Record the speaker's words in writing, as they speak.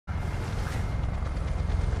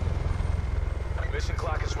Mission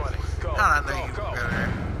clock is running. Go. How'd I know you would go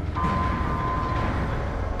there?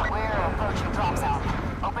 We're approaching drop zone.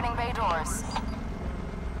 Opening bay doors.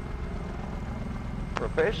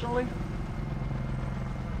 Professionally?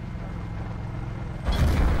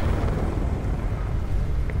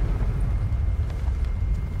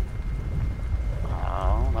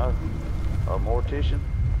 I don't know. A mortician?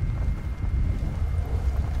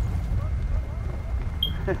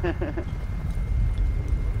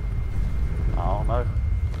 I don't know.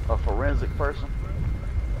 A forensic person?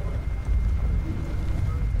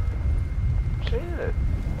 Shit.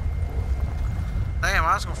 Damn,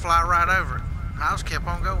 I was gonna fly right over it. I just kept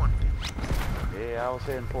on going. Yeah, I was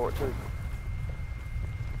heading for it too.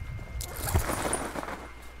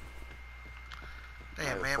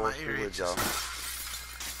 Damn, man, my ear itches.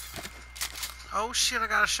 Oh shit, I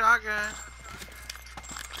got a shotgun.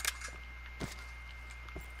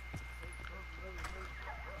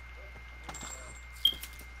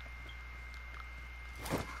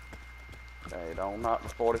 Hey, don't knock the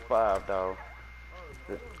 45, dog.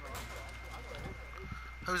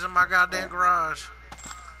 Who's in my goddamn garage?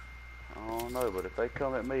 I don't know, but if they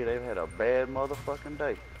come at me, they've had a bad motherfucking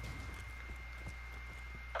day.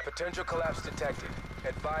 Potential collapse detected.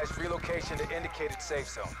 Advise relocation to indicated safe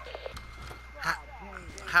zone.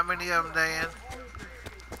 How many of them, Dan?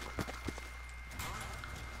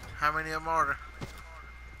 How many of them are there?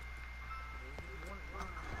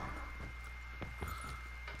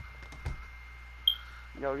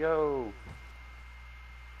 Yo, yo.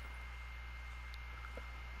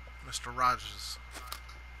 Mr. Rogers.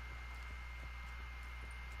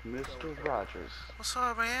 Mr. Rogers. What's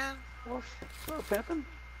up, man? What's up, pimpin'?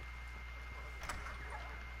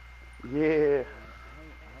 Yeah.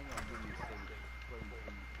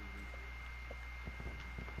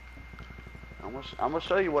 I'm gonna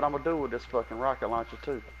show you what I'm gonna do with this fucking rocket launcher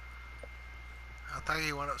too. I think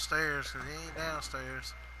he went upstairs because he ain't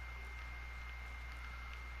downstairs.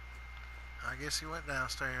 I guess he went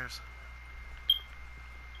downstairs.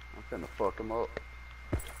 I'm finna fuck him up.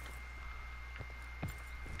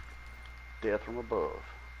 Death from above.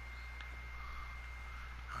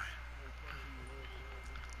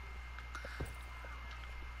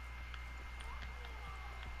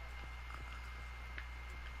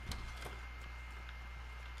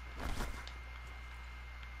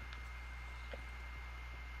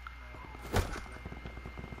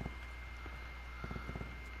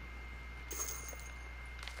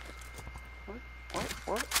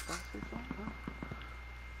 What? I see something.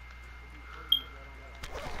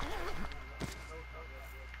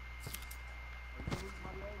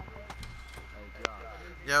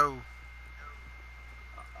 Yo.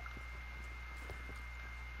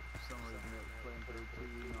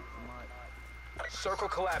 Circle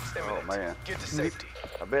collapse imminent. Oh man. Get to safety.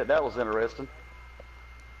 I bet that was interesting.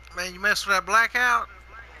 Man, you messed with that blackout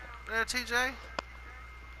there, TJ?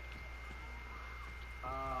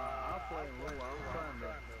 I'm playing low.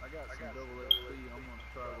 I got some double XP. I'm gonna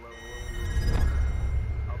try to level up.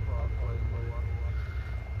 I'll probably play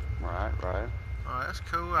low. Right. Oh, that's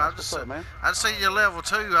cool. What's up, man? I just see your level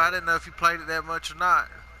 2. I didn't know if you played it that much or not.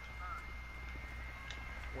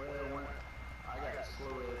 Well, I got slow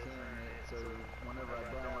ass internet, so whenever I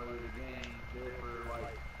downloaded the game, there for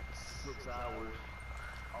like 6 hours,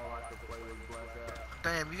 all I could play was blackout.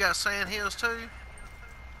 Damn, you got Sand Hills too?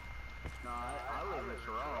 No, I live in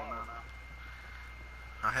Sherrall now.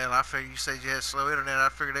 Oh, hell, I figured you said you had slow internet. I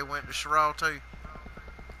figured they went to Sherrall too.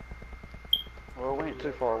 Well, we ain't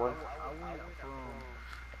too far away. I went from,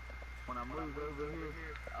 when I moved over here,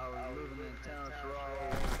 I was living in town of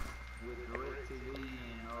Sherrall with DirecTV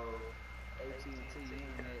and AT&T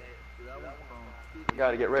internet. I went from 50 You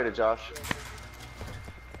gotta get ready, Josh. to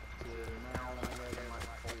now I'm having like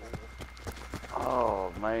 4.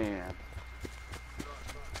 Oh man.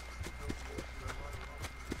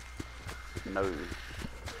 No.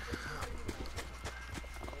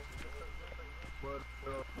 But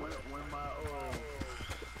when my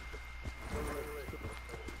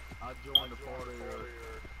I joined the party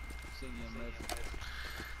singing a message.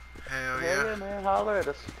 Hell Yeah, yeah. man, holler at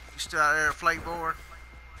us. You still out there at Flakeboard?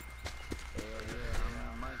 Yeah,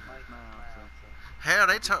 I'm in maintenance now, so Hell,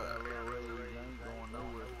 got a little raise. I ain't going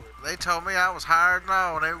nowhere. they told me I was hired and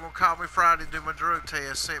all, and they were gonna call me Friday to do my drug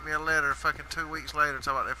test. Sent me a letter fucking 2 weeks later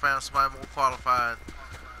talking about they found somebody more qualified.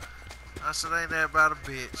 I said, ain't that about a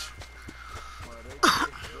bitch? Well, they drug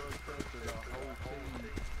tested the whole team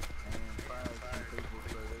and fired some people,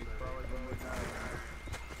 so they probably gonna be nice.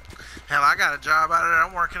 Hell, I got a job out there.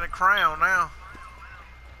 I'm working at Crown now.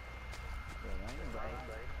 But I ain't bad.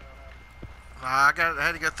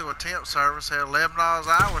 had to go through a temp service. Had $11 an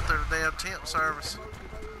hour through the damn temp service.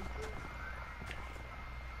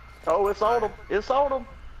 Oh, it's on him. It's on him.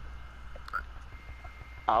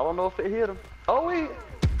 I don't know if it hit him. Oh,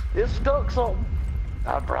 it stuck something.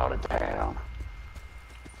 I brought it down.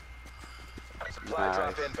 Supply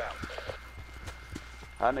drop inbound.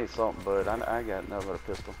 I need something, bud. I got nothing but a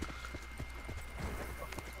pistol.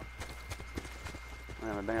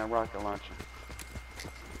 And a damn rocket launcher.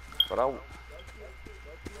 But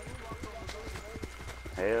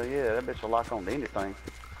hell yeah, that bitch will lock on to anything.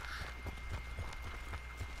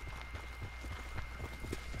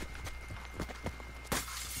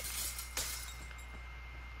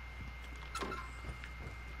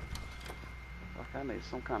 Fuck, I need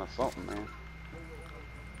some kind of something, man.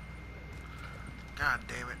 God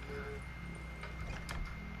damn it.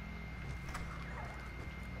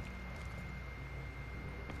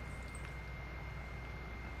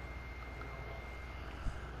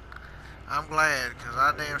 I'm glad, because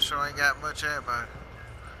I damn sure ain't got much ammo.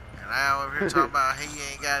 And Al over here talking about he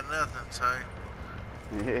ain't got nothing, so.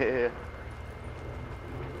 Yeah.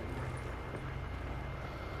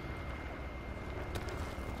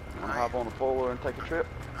 Wanna hop on the four-wheeler and take a trip?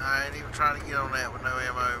 I ain't even trying to get on that with no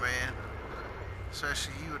ammo, man.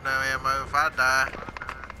 Especially you with no ammo if I die.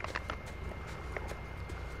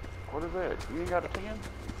 What is that? You ain't got a 10?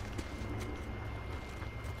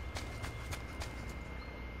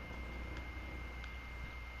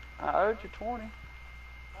 I owed you 20.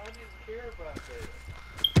 I didn't care about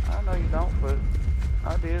that. I know you don't, but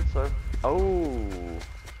I did, so. Oh.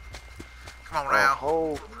 Come on, Al.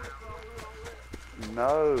 Oh.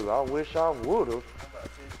 No, I wish I would've.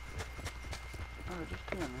 Oh, just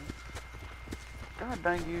 10, man. God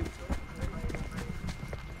dang you.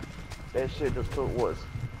 That shit just took what?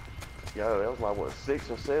 Yo, that was like what,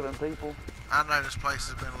 6 or 7 people? I know this place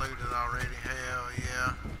has been looted already. Hell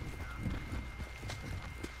yeah.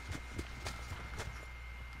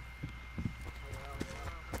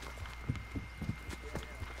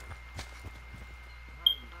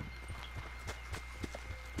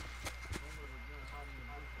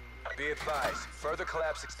 Be advised, further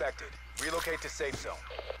collapse expected. Relocate to safe zone.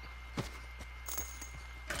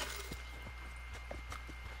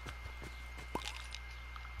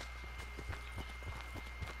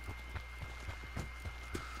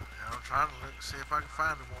 I'm trying to look, see if I can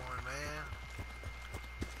find one, man.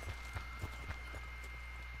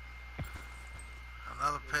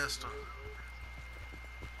 Another pistol.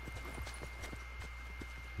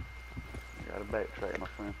 You gotta backtrack, my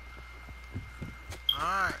friend.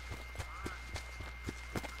 Alright.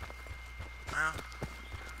 Well,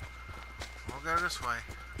 we'll go this way.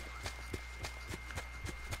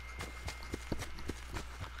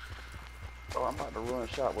 Oh, I'm about to run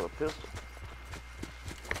shot with a pistol.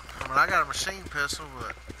 I mean, I got a machine pistol,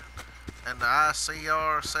 but and the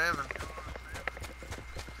ICR-7.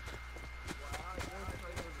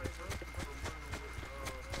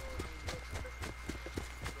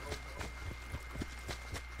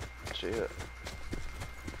 Shit.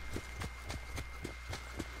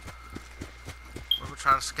 We'll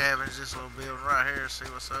try to scavenge this little building right here, see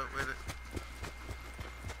what's up with it.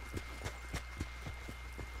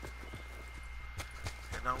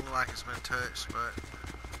 It don't look like it's been touched, but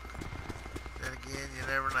then again, you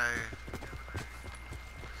never know.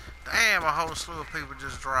 Damn, a whole slew of people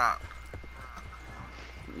just dropped.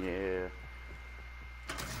 Yeah.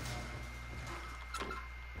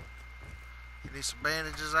 You need some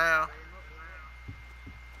bandages, Al?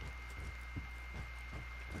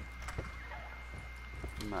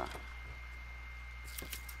 Nah.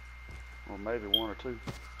 Or maybe 1 or 2.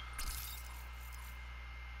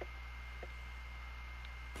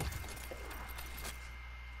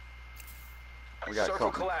 We got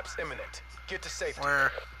Circle company. collapse imminent. Get to safety.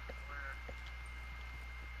 Where?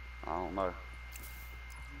 I don't know.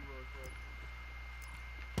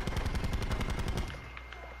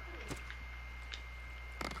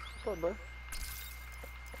 What's up, bro?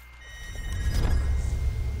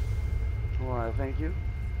 Alright, thank you.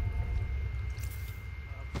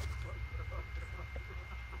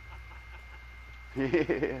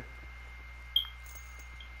 Yeah.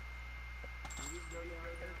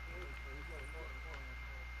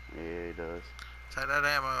 Yeah, he does. Take that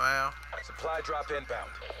ammo, Al. Supply drop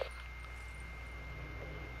inbound.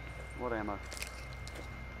 What ammo?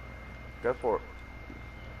 Go for it.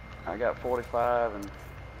 I got 45 and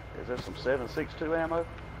is there some 7.62 ammo?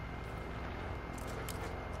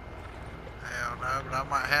 Hell no, but I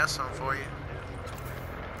might have some for you.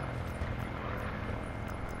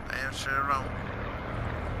 Damn sure don't.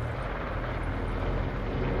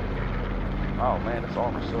 Oh man, this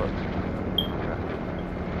armor sucks.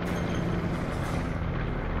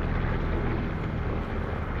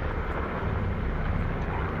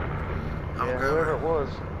 cover. Whoever it was,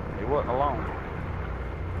 he wasn't alone.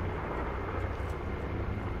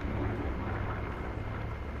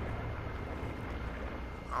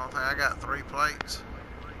 I don't think I got 3 plates.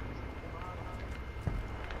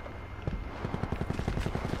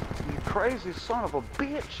 You crazy son of a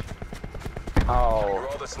bitch. You're Oh,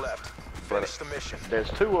 all that's left. Finish the mission. there's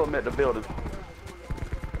 2 of them at the building.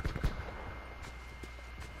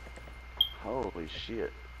 Holy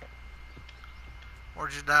shit.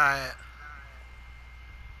 Where'd you die at?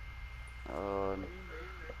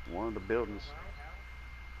 One of the buildings.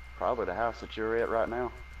 Probably the house that you're at right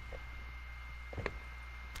now.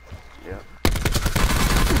 Yep.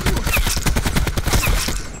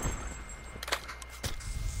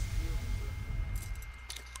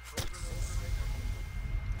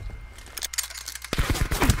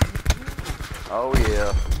 Oh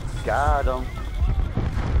yeah. Got him.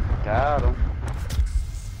 Got him.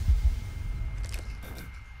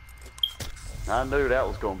 I knew that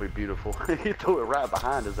was going to be beautiful. He threw it right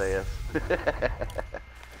behind his ass.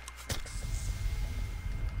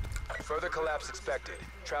 Further collapse expected.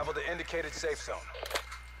 Travel to indicated safe zone.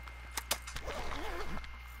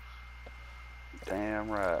 Damn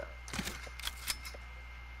right.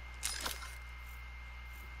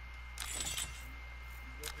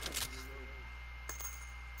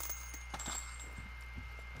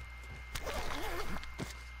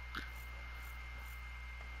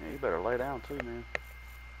 Yeah, you better lay down too, man.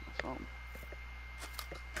 That's something.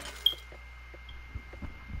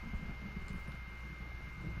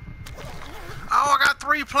 Oh, I got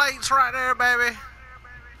 3 plates right there, baby.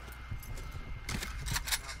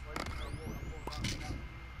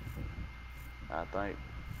 I think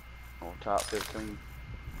on top 15.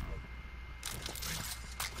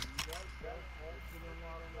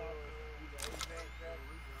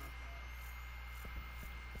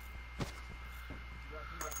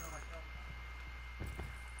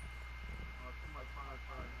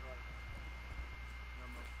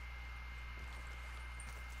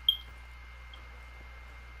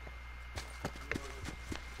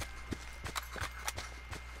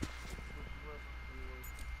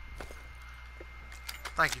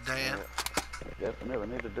 Thank you, Dan. Yeah, definitely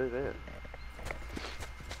need to do that.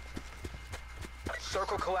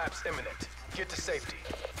 Circle collapse imminent. Get to safety.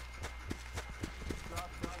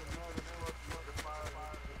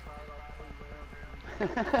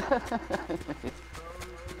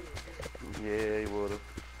 Yeah, he would have.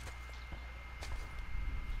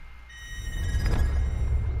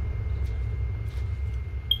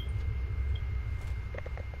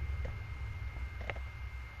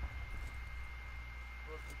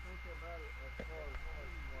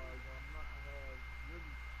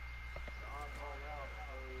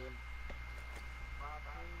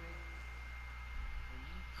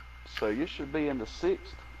 So you should be in the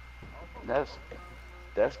 6th.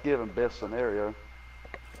 That's given best scenario.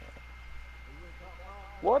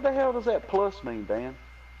 What the hell does that plus mean, Dan?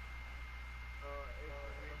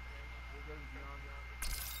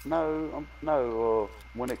 No,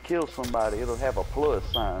 when it kills somebody, it'll have a plus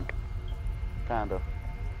sign, kinda.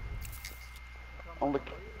 On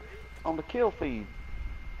the kill feed,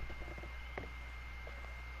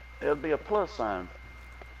 it'll be a plus sign.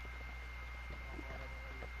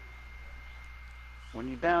 When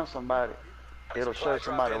you down somebody, it'll show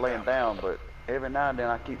somebody laying down, but every now and then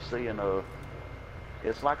I keep seeing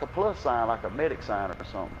it's like a plus sign, like a medic sign or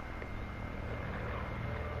something.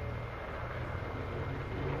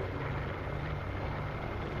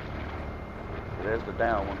 There's the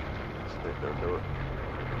down one. Let's see if they'll do it.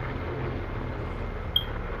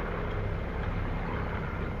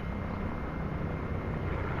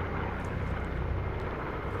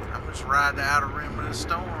 I'm just riding the outer rim of the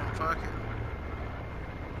storm. Fuck it.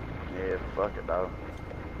 Yeah, fuck it, dog.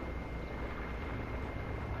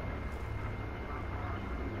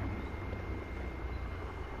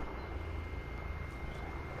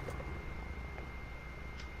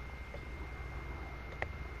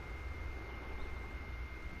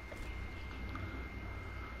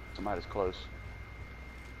 Somebody's close.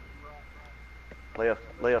 Left,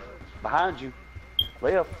 behind you.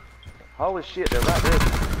 Left. Holy shit, they're right there.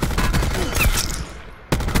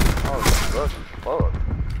 Oh, Russian fuck.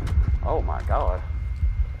 Oh my god.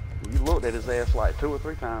 You looked at his ass like 2 or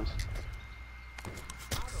 3 times.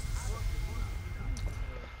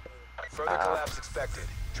 Further collapse expected.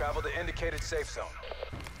 Travel to indicated safe zone.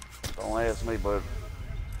 Don't ask me, but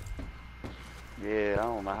yeah, I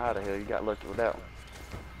don't know how the hell you got lucky with that one.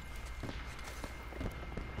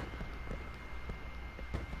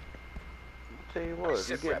 I'll tell you what, if you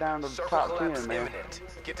Sit get rep. down to the Circle top collapse 10, man. imminent.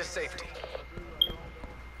 Get to safety.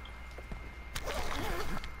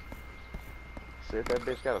 See if that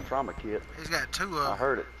bitch got a trauma kit. He's got 2 of I them.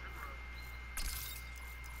 heard it.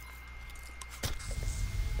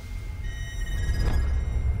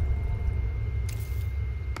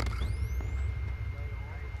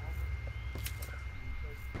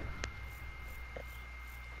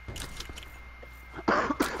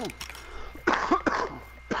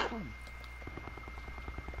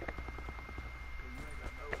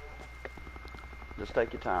 Just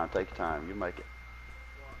take your time, you make it.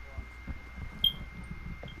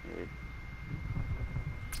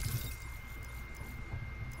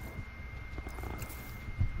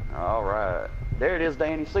 Alright. There it is,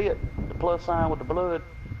 Danny. See it? The plus sign with the blood.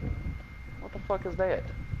 What the fuck is that?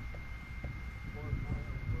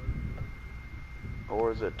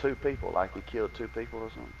 Or is it 2 people? Like he killed 2 people or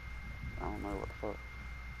something? I don't know what the fuck.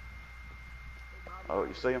 Oh,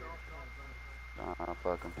 you see him?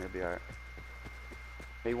 Fuck him. He'll be alright.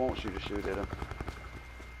 He wants you to shoot at him.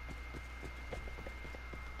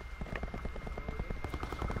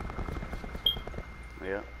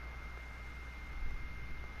 Yeah.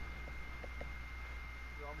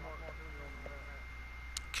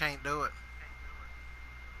 Can't do it.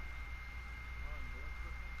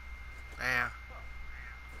 Yeah.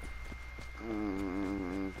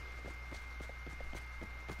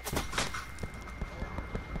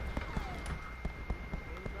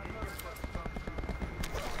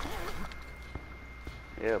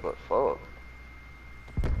 Yeah, but fuck.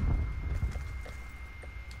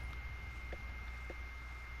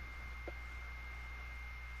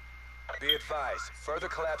 Be advised, further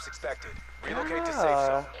collapse expected. Relocate to safe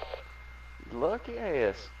zone. Lucky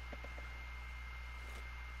ass.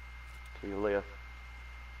 To your left.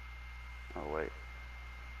 Oh wait.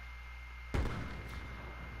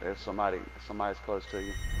 There's somebody's close to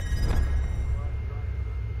you.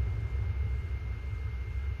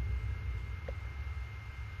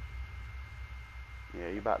 Yeah,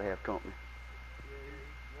 you about to have company.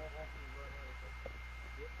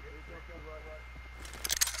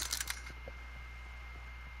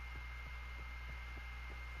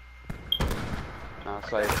 I'll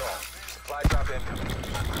say it. Supply drop incoming.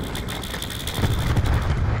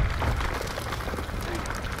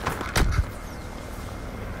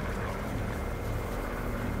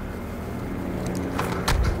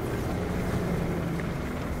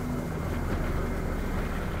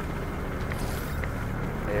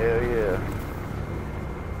 Hell yeah.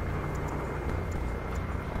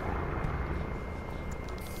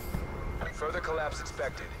 Further collapse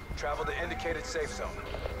expected. Travel to indicated safe zone.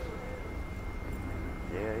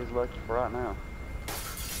 Yeah, he's lucky for right now.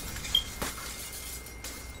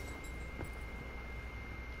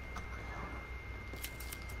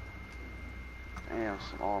 Damn,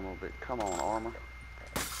 some armor, but come on, armor.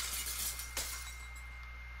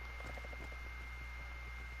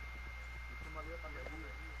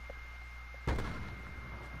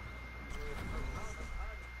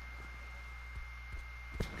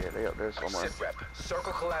 Yeah, they up there somewhere. Sit rep.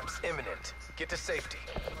 Circle collapse imminent. Get to safety.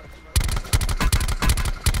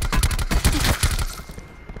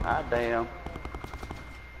 Ah, damn.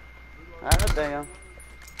 Ah, damn.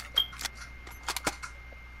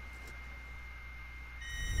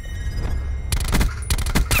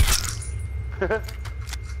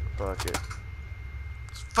 Fuck it.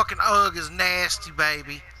 This fucking UGG is nasty,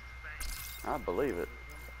 baby. I believe it.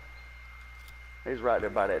 He's right there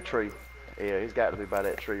by that tree. Yeah, he's got to be by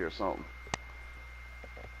that tree or something.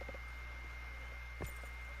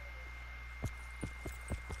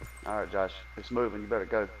 Alright, Josh. It's moving. You better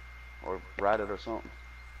go. Or ride it or something.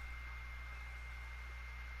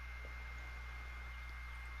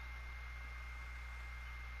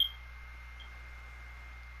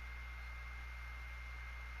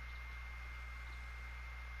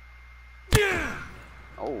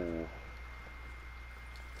 Oh.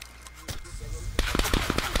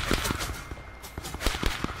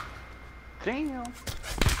 Damn.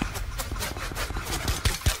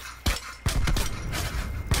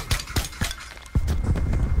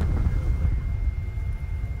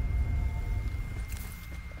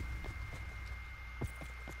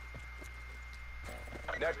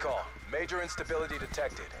 Net call. Major instability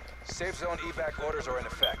detected. Safe zone evac orders are in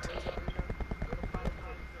effect.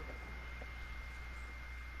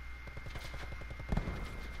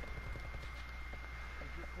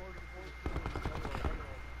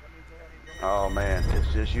 Oh man,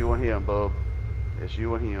 it's just you and him, bub. It's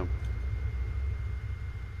you and him.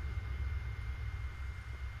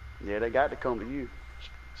 Yeah, they got to come to you.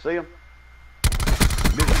 See him?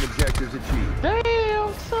 Mission objectives achieved.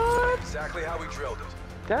 Damn, son! Exactly how we drilled it.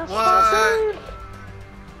 That's What?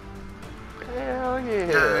 fucking... Hell yeah.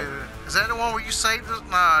 Dude, Is that the one where you saved us?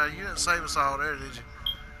 Nah, you didn't save us all there, did you?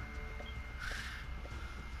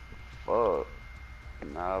 Fuck.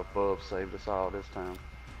 Nah, Bub saved us all this time.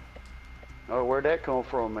 Oh, where'd that come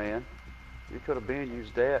from, man? You could have been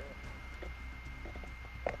used that.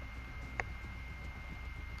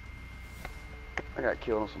 I got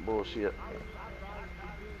killed on some bullshit.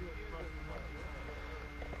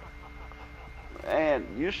 And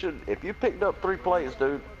you should, if you picked up 3 plates,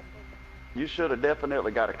 dude, you should have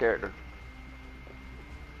definitely got a character.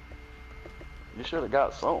 You should have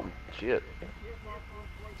got something. Shit.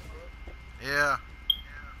 Yeah.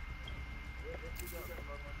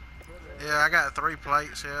 Yeah, I got 3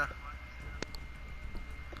 plates, yeah.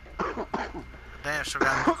 Damn, sure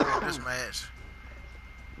got to record this match.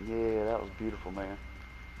 Yeah, that was beautiful, man.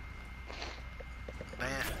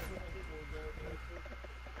 Damn.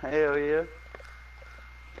 Hell yeah.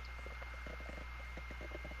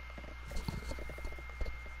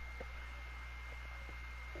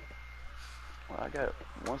 Well, I got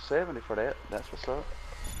 170 for that. That's what's up.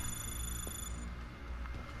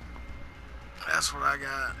 That's what I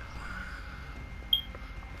got.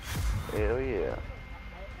 Hell yeah.